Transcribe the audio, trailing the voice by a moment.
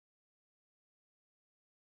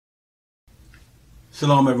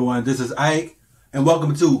Shalom everyone, this is Ike and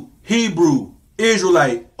welcome to Hebrew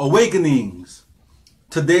Israelite Awakenings.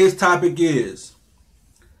 Today's topic is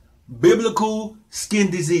biblical skin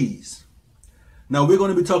disease. Now we're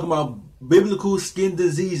going to be talking about biblical skin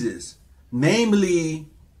diseases, namely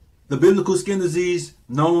the biblical skin disease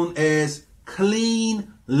known as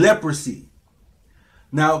clean leprosy.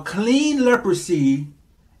 Now clean leprosy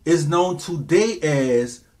is known today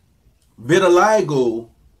as vitiligo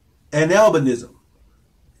and albinism.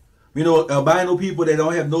 You know, albino people that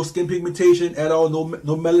don't have no skin pigmentation at all,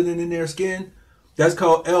 no melanin in their skin, that's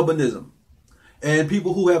called albinism. And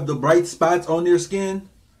people who have the bright spots on their skin,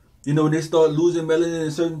 you know, they start losing melanin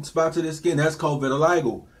in certain spots of their skin, that's called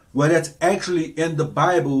vitiligo. Well, that's actually in the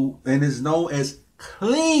Bible and is known as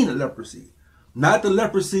clean leprosy. Not the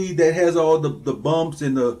leprosy that has all the bumps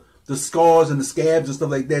and the scars and the scabs and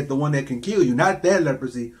stuff like that, the one that can kill you. Not that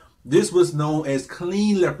leprosy. This was known as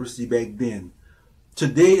clean leprosy back then.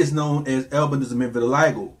 Today is known as albinism and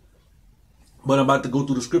vitiligo. But I'm about to go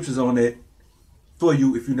through the scriptures on that for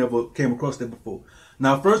you if you never came across that before.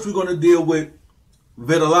 Now, first we're going to deal with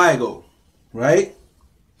vitiligo, right?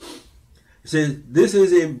 It says this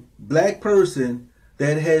is a black person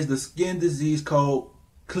that has the skin disease called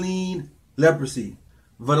clean leprosy,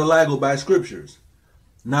 vitiligo by scriptures.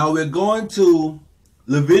 Now we're going to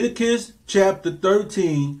Leviticus chapter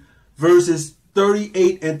 13, verses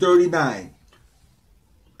 38 and 39.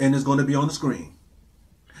 And it's going to be on the screen.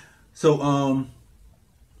 So,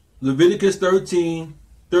 Leviticus 13,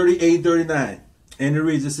 38, 39. And it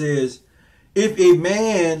reads, it says, if a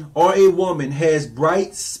man or a woman has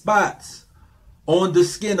bright spots on the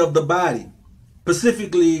skin of the body,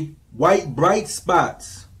 specifically white bright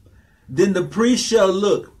spots, then the priest shall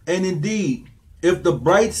look, and indeed, if the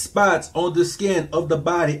bright spots on the skin of the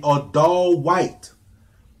body are dull white,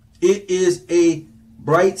 it is a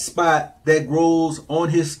bright spot that grows on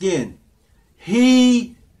his skin.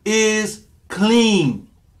 He is clean.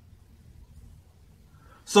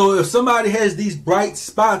 So if somebody has these bright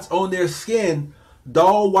spots on their skin,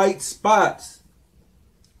 dull white spots,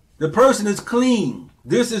 the person is clean.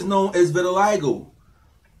 This is known as vitiligo.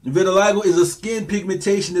 Vitiligo is a skin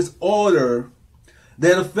pigmentation disorder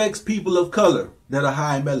that affects people of color that are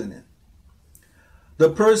high in melanin. The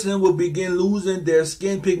person will begin losing their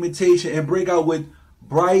skin pigmentation and break out with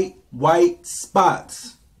bright white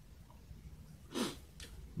spots.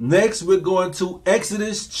 Next, we're going to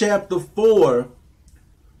Exodus chapter 4,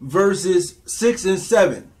 verses 6 and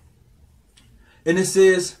 7. And it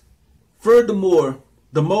says, furthermore,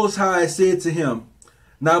 the Most High said to him,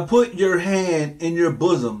 now put your hand in your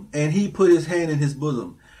bosom. And he put his hand in his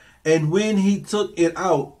bosom. And when he took it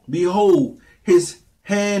out, behold, his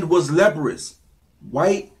hand was leprous,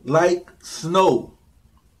 white like snow.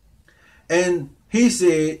 And he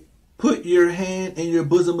said, put your hand in your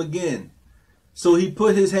bosom again. So he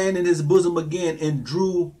put his hand in his bosom again and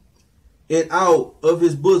drew it out of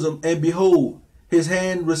his bosom. And behold, his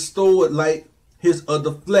hand restored like his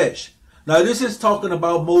other flesh. Now this is talking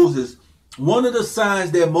about Moses. One of the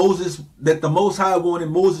signs that the Most High wanted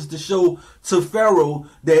Moses to show to Pharaoh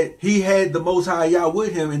that he had the Most High Yah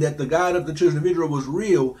with him and that the God of the children of Israel was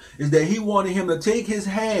real is that he wanted him to take his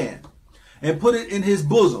hand and put it in his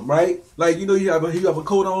bosom, right? Like, you know, you have a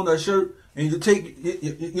coat on, a shirt, and you take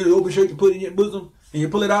your open shirt, you put it in your bosom, and you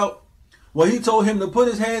pull it out. Well, he told him to put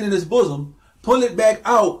his hand in his bosom, pull it back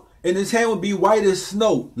out, and his hand would be white as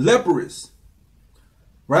snow, leprous,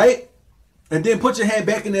 right? And then put your hand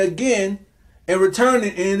back in there again and return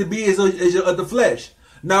it, and it'll be as your other flesh.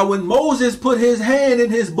 Now, when Moses put his hand in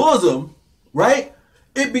his bosom, right,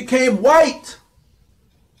 it became white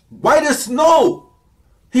as snow.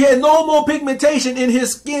 He had no more pigmentation in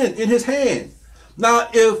his skin, in his hand. Now,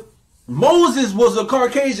 if Moses was a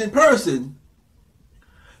Caucasian person,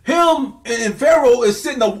 him and Pharaoh is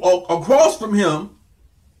sitting across from him,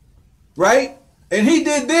 right? And he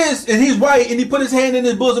did this, and he's white, and he put his hand in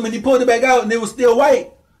his bosom, and he pulled it back out, and it was still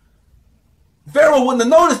white. Pharaoh wouldn't have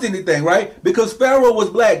noticed anything, right? Because Pharaoh was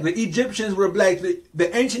black. The Egyptians were black.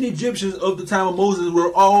 The ancient Egyptians of the time of Moses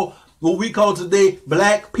were all what we call today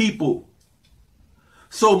black people.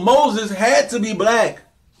 So Moses had to be black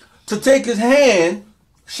to take his hand,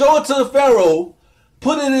 show it to the Pharaoh,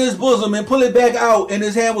 put it in his bosom and pull it back out, and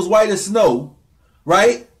his hand was white as snow,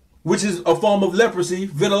 right? Which is a form of leprosy,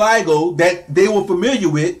 vitiligo, that they were familiar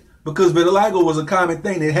with because vitiligo was a common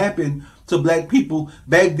thing that happened to black people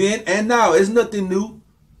back then and now. It's nothing new.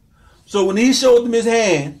 So when he showed them his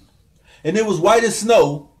hand and it was white as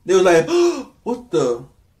snow, they was like, oh, what the?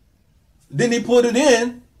 Then he put it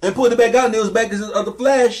in and put it back out and it was back as his other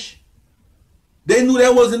flesh. They knew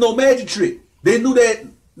that wasn't no magic trick. They knew that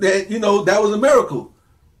that, that was a miracle.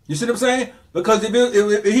 You see what I'm saying? Because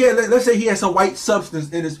if he had, let's say he had some white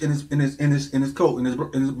substance in his coat, in his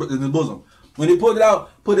bosom. When he pulled it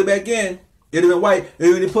out, put it back in, it'd have been white.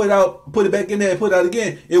 And when he put it out, put it back in there, and put it out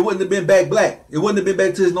again, it wouldn't have been back black. It wouldn't have been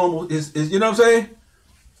back to his normal. You know what I'm saying?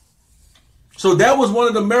 So that was one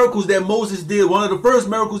of the miracles that Moses did. One of the first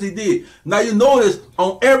miracles he did. Now you notice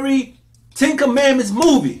on every Ten Commandments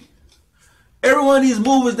movie, every one of these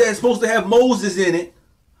movies that's supposed to have Moses in it,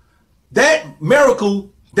 that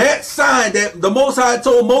miracle, that sign that the Most High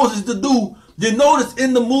told Moses to do, you notice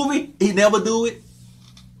in the movie, he never do it.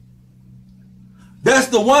 That's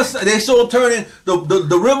the one they show him turning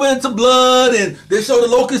the river into blood, and they show the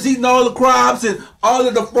locusts eating all the crops and all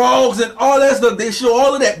of the frogs and all that stuff. They show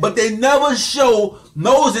all of that, but they never show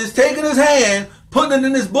Moses taking his hand, putting it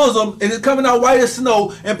in his bosom, and it's coming out white as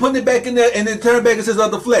snow, and putting it back in there, and then turning back into his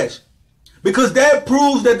other flesh. Because that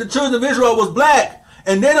proves that the children of Israel was black,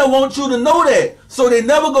 and they don't want you to know that. So they're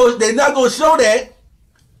not going to show that.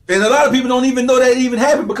 And a lot of people don't even know that it even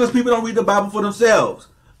happened because people don't read the Bible for themselves.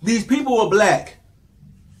 These people were black.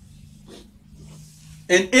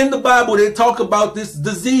 And in the Bible, they talk about this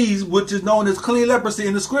disease, which is known as clean leprosy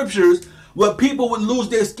in the scriptures, where people would lose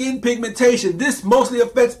their skin pigmentation. This mostly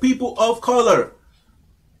affects people of color.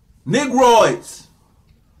 Negroids.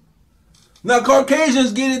 Now,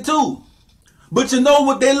 Caucasians get it too. But you know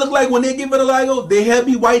what they look like when they get vitiligo? Their hair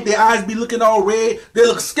be white, their eyes be looking all red. They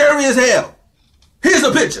look scary as hell. Here's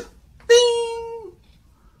a picture. Ding!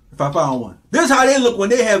 If I found one. This is how they look when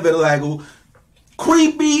they have vitiligo.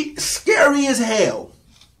 Creepy, scary as hell.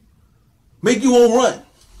 Make you want to run.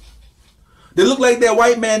 They look like that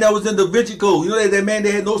white man that was in the Vitiligo. You know that man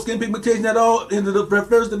that had no skin pigmentation at all in the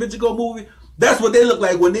first Vitiligo movie? That's what they look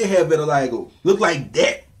like when they have vitiligo. Look like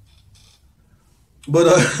that. But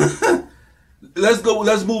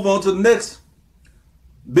let's move on to the next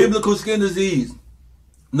biblical skin disease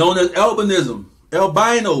known as albinism.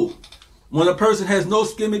 Albino. When a person has no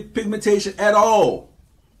skin pigmentation at all.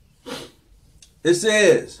 It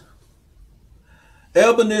says,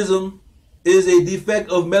 albinism is a defect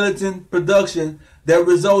of melanin production that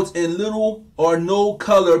results in little or no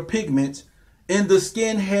color pigment in the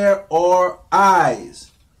skin, hair, or eyes.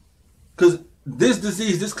 Because this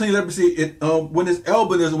disease, this clean leprosy, when it's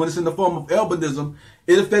albinism, when it's in the form of albinism,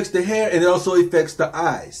 it affects the hair and it also affects the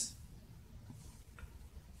eyes.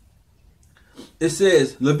 It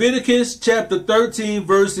says, Leviticus chapter 13,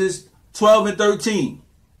 verses 12 and 13.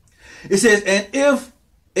 It says, and if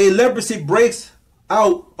a leprosy breaks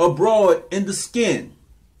out abroad in the skin,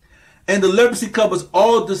 and the leprosy covers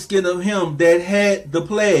all the skin of him that had the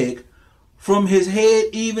plague, from his head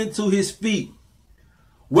even to his feet,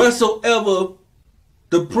 wheresoever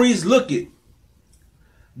the priest looketh,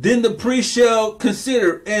 then the priest shall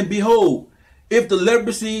consider, and behold, if the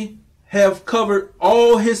leprosy have covered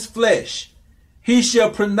all his flesh, he shall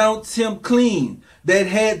pronounce him clean that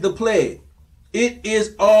had the plague. It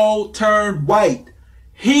is all turned white.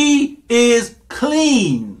 He is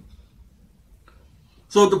clean.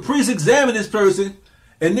 So the priest examine this person,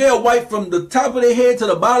 and they're white from the top of their head to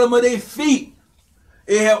the bottom of their feet.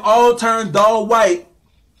 It have all turned dull white.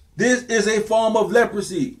 This is a form of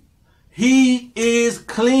leprosy. He is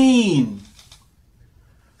clean.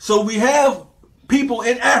 So we have people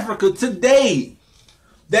in Africa today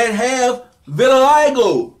that have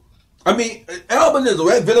vitiligo. Albinism,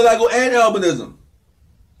 right? Vitiligo and albinism.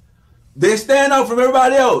 They stand out from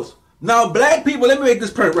everybody else. Now, black people, let me make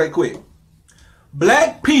this point right quick.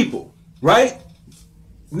 Black people, right?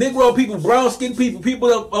 Negro people, brown skinned people, people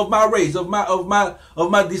of my race, of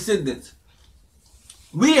my descendants.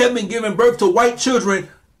 We have been giving birth to white children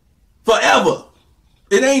forever.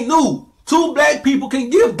 It ain't new. Two black people can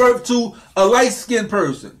give birth to a light skinned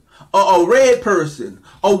person, a red person,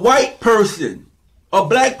 a white person, a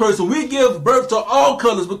black person. We give birth to all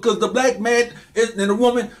colors because the black man and the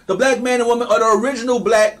woman, the black man and woman are the original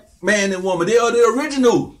black man and woman. They are the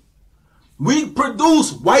original. We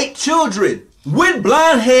produce white children with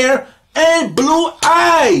blonde hair and blue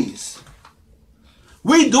eyes.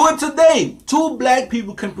 We do it today. Two black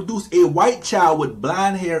people can produce a white child with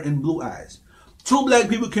blonde hair and blue eyes. Two black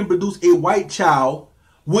people can produce a white child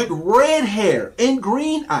with red hair and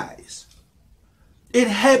green eyes. It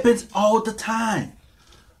happens all the time.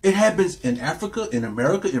 It happens in Africa, in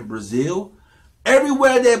America, in Brazil.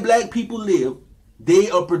 Everywhere that black people live, they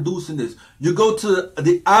are producing this. You go to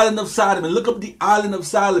the island of Solomon. Look up the island of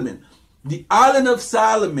Solomon. The island of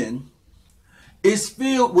Solomon is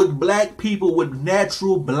filled with black people with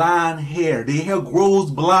natural blonde hair. Their hair grows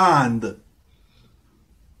blonde.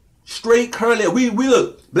 straight curly. We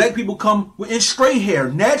look, black people come in straight hair,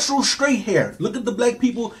 natural straight hair. Look at the black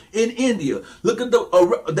people in India. Look at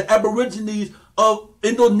the Aborigines of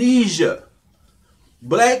Indonesia.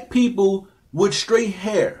 Black people with straight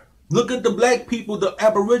hair. Look at the black people, the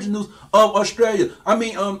Aboriginals of Australia. I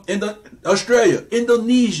mean, Australia,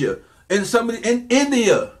 Indonesia, and in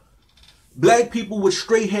India. Black people with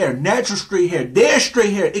straight hair, natural straight hair. Their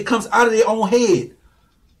straight hair, it comes out of their own head.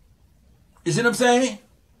 You see what I'm saying?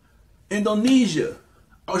 Indonesia,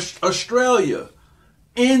 Australia,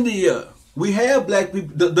 India. We have black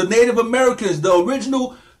people, the Native Americans, the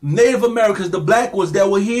original Native Americans, the black ones that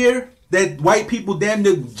were here, that white people damn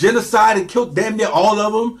near genocide and killed damn near all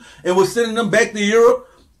of them and was sending them back to Europe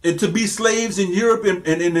and to be slaves in Europe and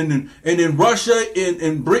in Russia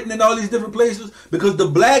and Britain and all these different places, because the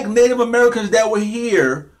black Native Americans that were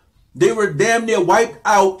here, they were damn near wiped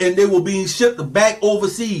out and they were being shipped back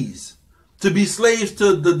overseas to be slaves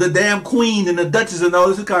to the damn queen and the duchess and all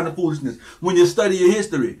this kind of foolishness when you study your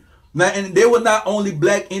history. Now, and they were not only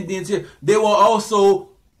black Indians here, they were also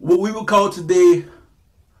what we would call today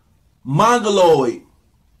Mongoloid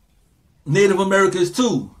Native Americans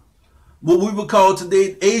too. What we would call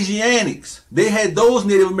today Asiatics. They had those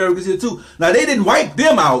Native Americans here too. Now, they didn't wipe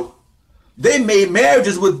them out. They made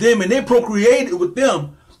marriages with them and they procreated with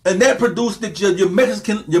them. And that produced that your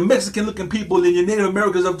Mexican looking people and your Native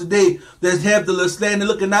Americans of today that have the slanted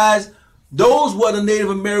looking eyes, those were the Native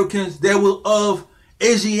Americans that were of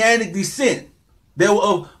Asiatic descent. They were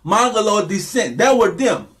of Mongoloid descent. That were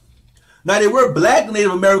them. Now, they were black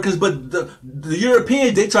Native Americans, but the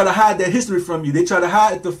Europeans, they try to hide that history from you. They try to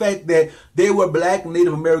hide the fact that they were black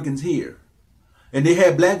Native Americans here. And they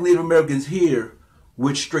had black Native Americans here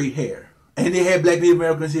with straight hair. And they had black Native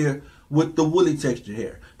Americans here with the woolly textured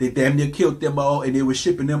hair. They damn near killed them all and they were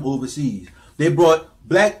shipping them overseas. They brought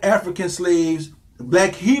black African slaves,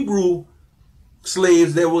 black Hebrew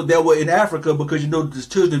slaves that were in Africa, because you know the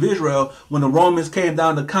children of Israel, when the Romans came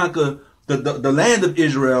down to conquer the land of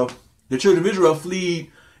Israel, the children of Israel fled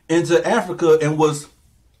into Africa and was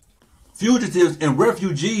fugitives and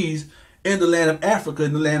refugees in the land of Africa,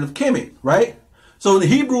 in the land of Kemet, right? So the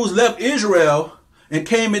Hebrews left Israel and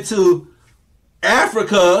came into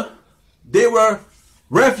Africa. They were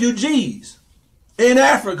refugees in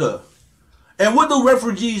Africa. And what do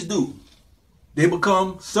refugees do? They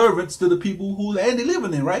become servants to the people who land they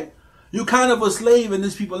living in, right? You kind of a slave in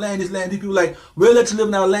this people's land. These people like, we'll let you live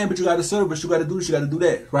in our land, but you got to serve us. You got to do this, you got to do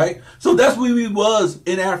that, right? So that's where we was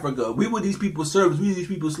in Africa. We were these people's servants. We were these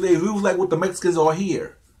people's slaves. We was like what the Mexicans are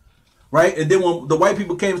here, right? And then when the white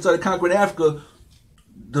people came and started conquering Africa,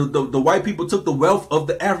 the white people took the wealth of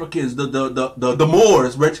the Africans, the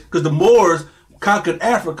Moors, right? Because the Moors conquered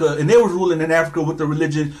Africa and they was ruling in Africa with the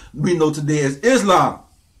religion we know today as Islam.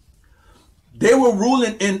 They were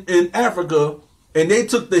ruling in Africa, and they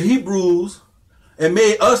took the Hebrews and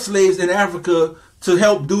made us slaves in Africa to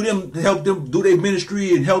help them do their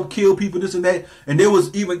ministry and help kill people, this and that. And they was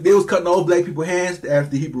cutting off black people's hands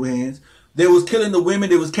after the Hebrew hands. They was killing the women.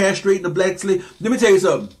 They was castrating the black slaves. Let me tell you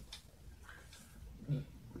something.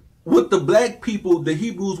 What the black people, the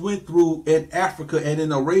Hebrews went through in Africa and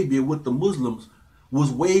in Arabia with the Muslims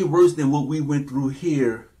was way worse than what we went through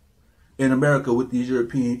here in America with these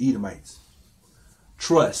European Edomites.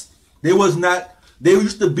 Trust. They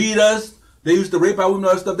used to beat us. They used to rape our women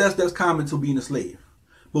and stuff. That's common to being a slave.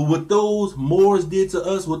 But what those Moors did to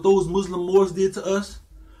us, what those Muslim Moors did to us,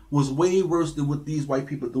 was way worse than what these white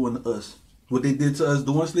people doing to us. What they did to us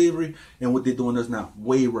during slavery and what they're doing to us now.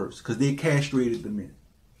 Way worse. Because they castrated the men.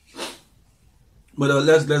 But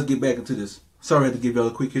let's get back into this. Sorry I had to give y'all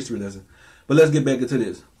a quick history lesson. But let's get back into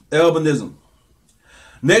this. Albinism.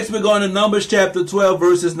 Next we're going to Numbers chapter 12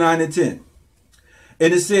 verses 9 and 10.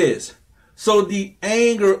 And it says, so the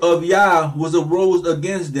anger of Yah was arose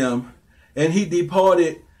against them, and he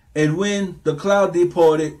departed. And when the cloud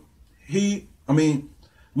departed,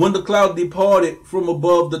 when the cloud departed from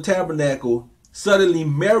above the tabernacle, suddenly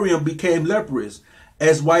Miriam became leprous,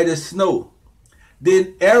 as white as snow.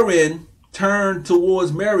 Then Aaron turned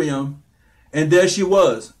towards Miriam, and there she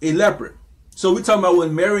was, a leper. So we're talking about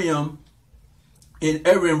when Miriam and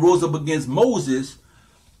Aaron rose up against Moses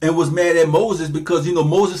and was mad at Moses because, you know,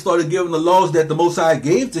 Moses started giving the laws that the Most High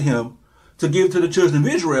gave to him to give to the children of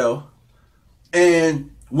Israel.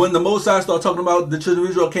 And when the Most High started talking about the children of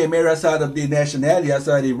Israel can't marry outside of their nationality,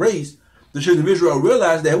 outside their race, the children of Israel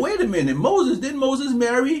realized that, wait a minute, didn't Moses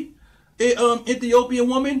marry an Ethiopian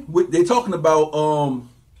woman? They're talking about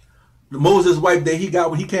Moses' wife that he got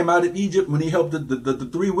when he came out of Egypt, when he helped the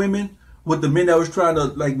three women with the men that was trying to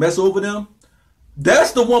like mess over them.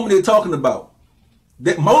 That's the woman they're talking about.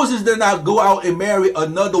 That Moses did not go out and marry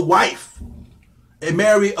another wife and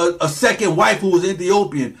marry a second wife who was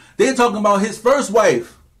Ethiopian. They're talking about his first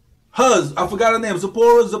wife. I forgot her name.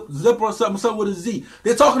 Zipporah, Zipporah, something with a Z.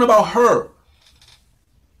 They're talking about her.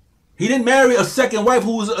 He didn't marry a second wife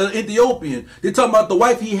who was an Ethiopian. They're talking about the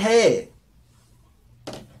wife he had.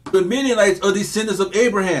 The Midianites are descendants of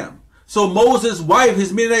Abraham. So Moses' wife,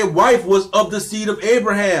 his Midianite wife, was of the seed of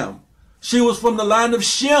Abraham. She was from the line of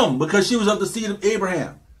Shem because she was of the seed of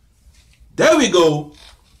Abraham. There we go.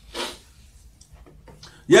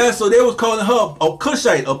 Yeah, so they was calling her a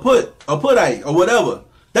Cushite, a Puttite, or whatever.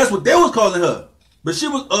 That's what they was calling her. But she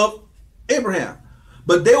was of Abraham.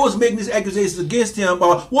 But they was making these accusations against him.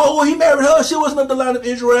 Well, he married her. She wasn't of the line of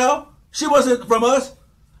Israel. She wasn't from us.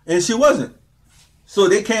 And she wasn't. So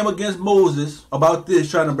they came against Moses about this,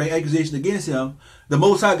 trying to bring accusation against him. The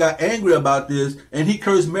Most High got angry about this, and he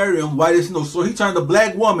cursed Miriam white as snow. So he turned the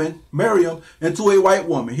black woman, Miriam, into a white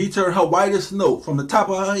woman. He turned her white as snow, from the top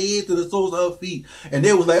of her head to the soles of her feet. And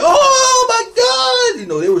they was like, oh my God! You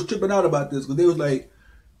know, they was tripping out about this, because they was like,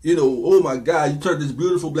 you know, oh my God, you turned this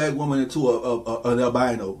beautiful black woman into an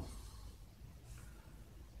albino.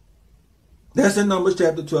 That's in Numbers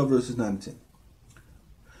chapter 12, verses 9 and 10.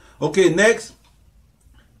 Okay, next.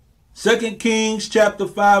 2 Kings chapter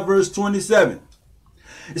 5, verse 27.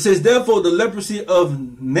 It says, therefore the leprosy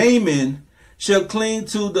of Naaman shall cling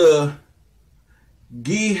to the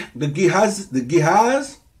Gehazi,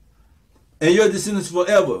 and your descendants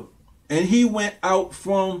forever. And he went out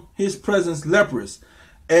from his presence leprous,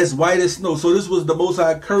 as white as snow. So this was the Most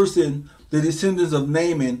High cursing the descendants of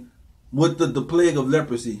Naaman with the plague of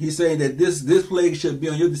leprosy. He's saying that this plague should be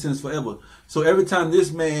on your descendants forever. So every time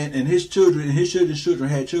this man and his children and his children's children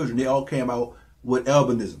had children, they all came out with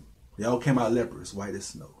albinism. They all came out leprous, white as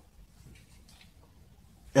snow.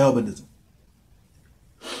 Albinism.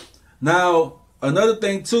 Now, another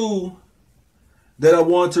thing too that I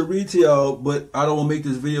want to read to y'all, but I don't want to make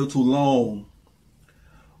this video too long,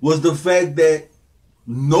 was the fact that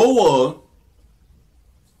Noah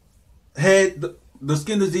had the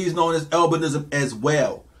skin disease known as albinism as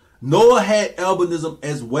well. Noah had albinism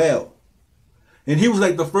as well. And he was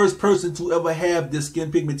like the first person to ever have this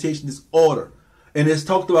skin pigmentation disorder. And it's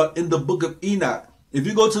talked about in the book of Enoch. If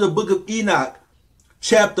you go to the book of Enoch,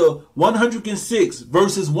 chapter 106,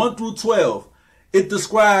 verses 1 through 12, it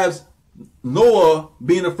describes Noah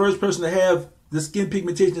being the first person to have the skin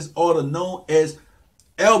pigmentation disorder known as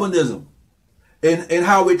albinism. And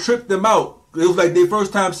how it tripped them out. It was like their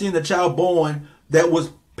first time seeing a child born that was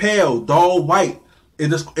pale, dull white.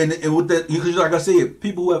 And with that, because like I said,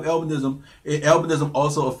 people who have albinism, albinism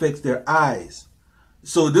also affects their eyes.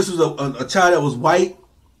 So this was a child that was white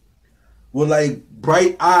with like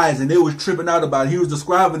bright eyes, and they was tripping out about it. He was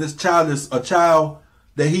describing this child as a child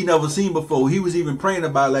that he never seen before. He was even praying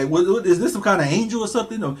about, like, what is this, some kind of angel or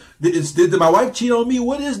something? Or did my wife cheat on me?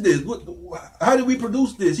 What is this? How did we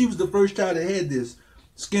produce this? He was the first child that had this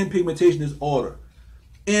skin pigmentation disorder.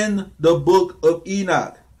 In the book of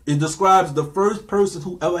Enoch, it describes the first person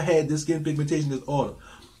who ever had this skin pigmentation disorder.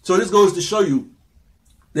 So this goes to show you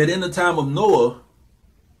that in the time of Noah,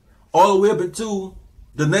 all the way up into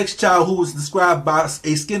the next child who was described by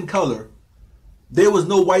a skin color, there was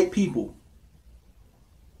no white people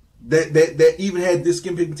that even had this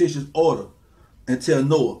skin pigmentation disorder until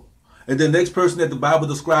Noah. And the next person that the Bible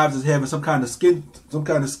describes as having some kind of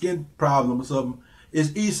skin problem or something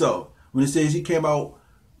is Esau, when it says he came out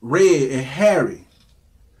red and hairy.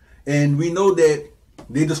 And we know that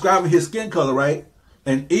they describe his skin color, right?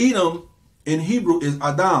 And Edom in Hebrew is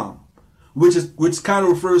Adam, which kind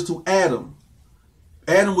of refers to Adam.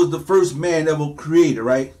 Adam was the first man ever created,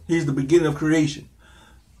 right? He's the beginning of creation.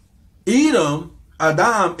 Edom,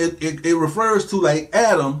 Adam, it refers to like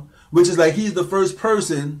Adam, which is like he's the first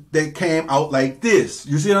person that came out like this.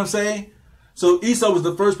 You see what I'm saying? So Esau was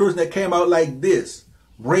the first person that came out like this,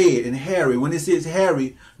 red and hairy. When it says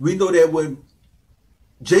hairy, we know that when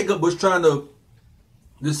Jacob was trying to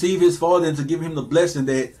deceive his father and to give him the blessing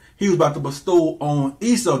that he was about to bestow on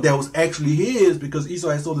Esau, that was actually his, because Esau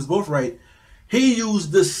had sold his birthright, he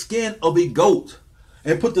used the skin of a goat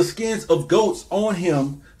and put the skins of goats on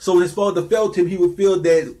him, so when his father felt him, he would feel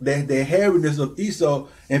that hairiness of Esau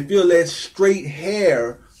and feel that straight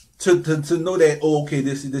hair to know that, oh, okay,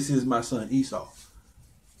 this is my son Esau.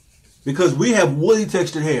 Because we have woolly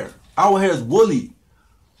textured hair. Our hair is woolly.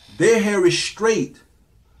 Their hair is straight.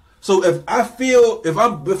 So if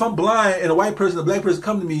I'm blind and a white person, a black person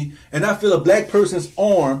come to me and I feel a black person's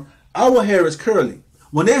arm, our hair is curly.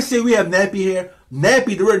 When they say we have nappy hair,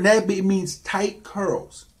 nappy, the word nappy means tight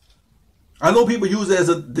curls. I know people use it as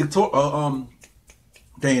a dang,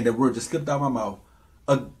 that word just slipped out my mouth.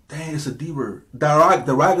 dang, it's a D word.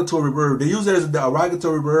 Derogatory word. They use it as a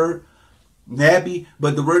derogatory word, nappy,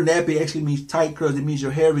 but the word nappy actually means tight curls. It means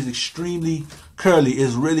your hair is extremely curly.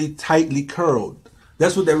 It's really tightly curled.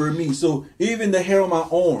 That's what that word means. So even the hair on my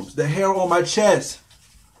arms, the hair on my chest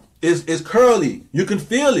is curly. You can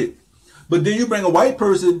feel it. But then you bring a white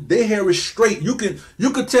person, their hair is straight. You can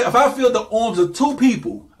tell, if I feel the arms of two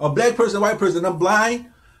people, a black person and a white person, and I'm blind,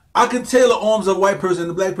 I can tell the arms of a white person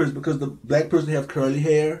and a black person because the black person have curly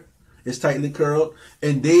hair, it's tightly curled,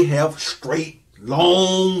 and they have straight,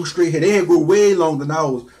 long, straight hair. Their hair grow way longer than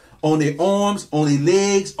ours. On their arms, on their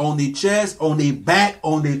legs, on their chest, on their back,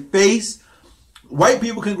 on their face. White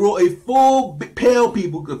people can grow a full, pale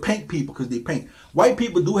people, pink people, because they pink. White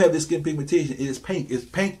people do have this skin pigmentation. It is pink. It's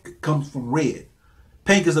pink comes from red.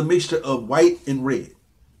 Pink is a mixture of white and red.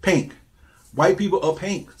 Pink. White people are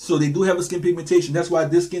pink. So they do have a skin pigmentation. That's why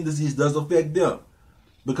this skin disease does affect them.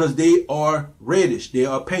 Because they are reddish. They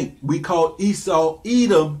are pink. We call Esau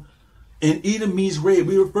Edom. And Edom means red.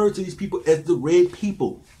 We refer to these people as the red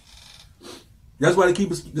people. That's why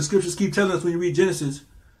the scriptures keep telling us when you read Genesis.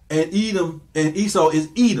 And Edom and Esau is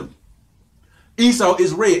Edom. Esau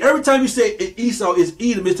is red. Every time you say Esau is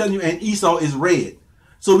Edom, it's telling you and Esau is red.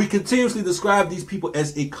 So we continuously describe these people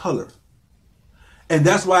as a color. And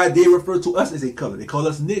that's why they refer to us as a color. They call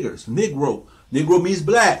us niggers, Negro. Negro means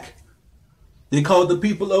black. They call the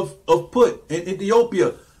people of Put in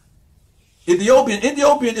Ethiopia.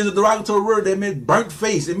 Ethiopian is a derogatory word that means burnt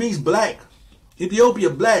face. It means black. Ethiopia,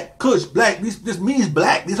 black. Kush, black. This means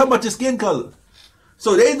black. They're talking about your skin color.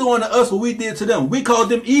 So they doing to us what we did to them. We called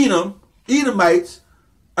them Edom, Edomites,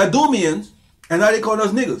 Edomians, and now they call us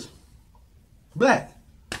niggers. Black.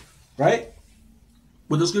 Right?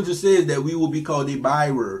 But the scripture says that we will be called a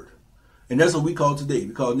byword. And that's what we call today.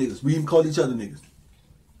 We call niggas. We even call each other niggas.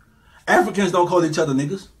 Africans don't call each other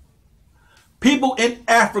niggas. People in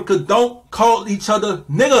Africa don't call each other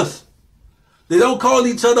niggas. They don't call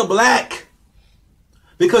each other black.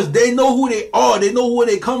 Because they know who they are. They know where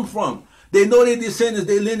they come from. They know their descendants,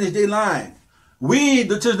 their lineage, their line. We,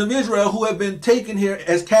 the children of Israel, who have been taken here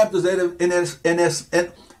as captives and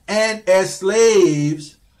as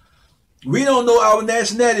slaves, we don't know our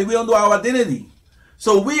nationality. We don't know our identity.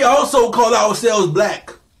 So we also call ourselves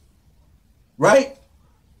black. Right?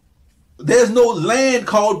 There's no land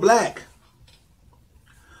called black.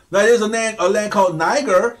 Now there's a land called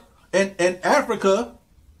Niger and Africa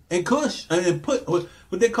and Kush and Put.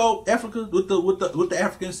 What they call Africa, what the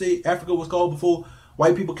Africans say Africa was called before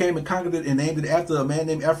white people came and conquered it and named it after a man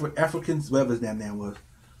named Africans, whatever his name was.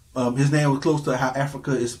 His name was close to how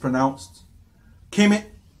Africa is pronounced. Kemet.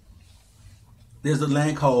 There's a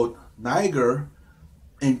land called Niger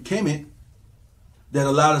and Kemet that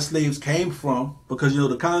a lot of slaves came from because, you know,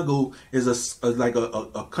 the Congo is like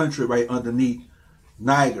a country right underneath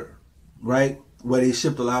Niger, right? Where they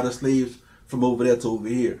shipped a lot of slaves from over there to over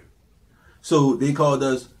here. So they called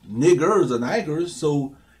us niggers or nigers.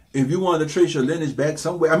 So if you want to trace your lineage back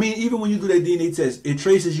somewhere, I mean, even when you do that DNA test, it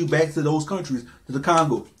traces you back to those countries, to the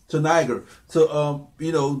Congo, to Niger, to,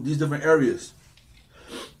 you know, these different areas.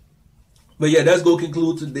 But yeah, that's going to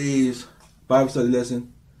conclude today's Bible study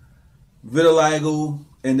lesson. Vitiligo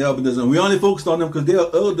and albinism. We only focused on them because there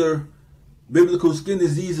are other biblical skin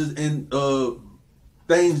diseases and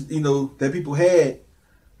things, you know, that people had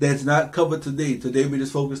that's not covered today. Today we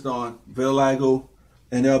just focused on vitiligo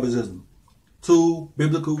and albinism. Two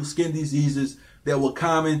biblical skin diseases that were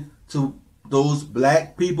common to those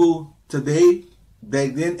black people today,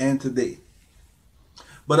 back then, and today.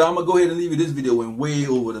 But I'm going to go ahead and leave you. This video went way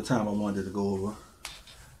over the time I wanted to go over.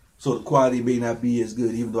 So the quality may not be as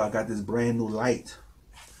good, even though I got this brand new light.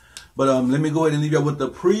 But let me go ahead and leave you with the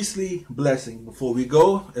priestly blessing before we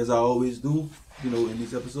go, as I always do, you know, in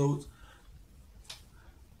these episodes.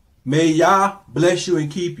 May Yah bless you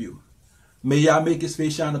and keep you. May Yah make his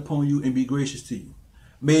face shine upon you and be gracious to you.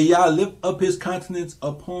 May Yah lift up his countenance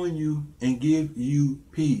upon you and give you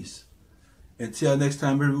peace. Until next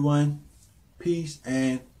time, everyone, peace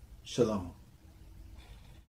and shalom.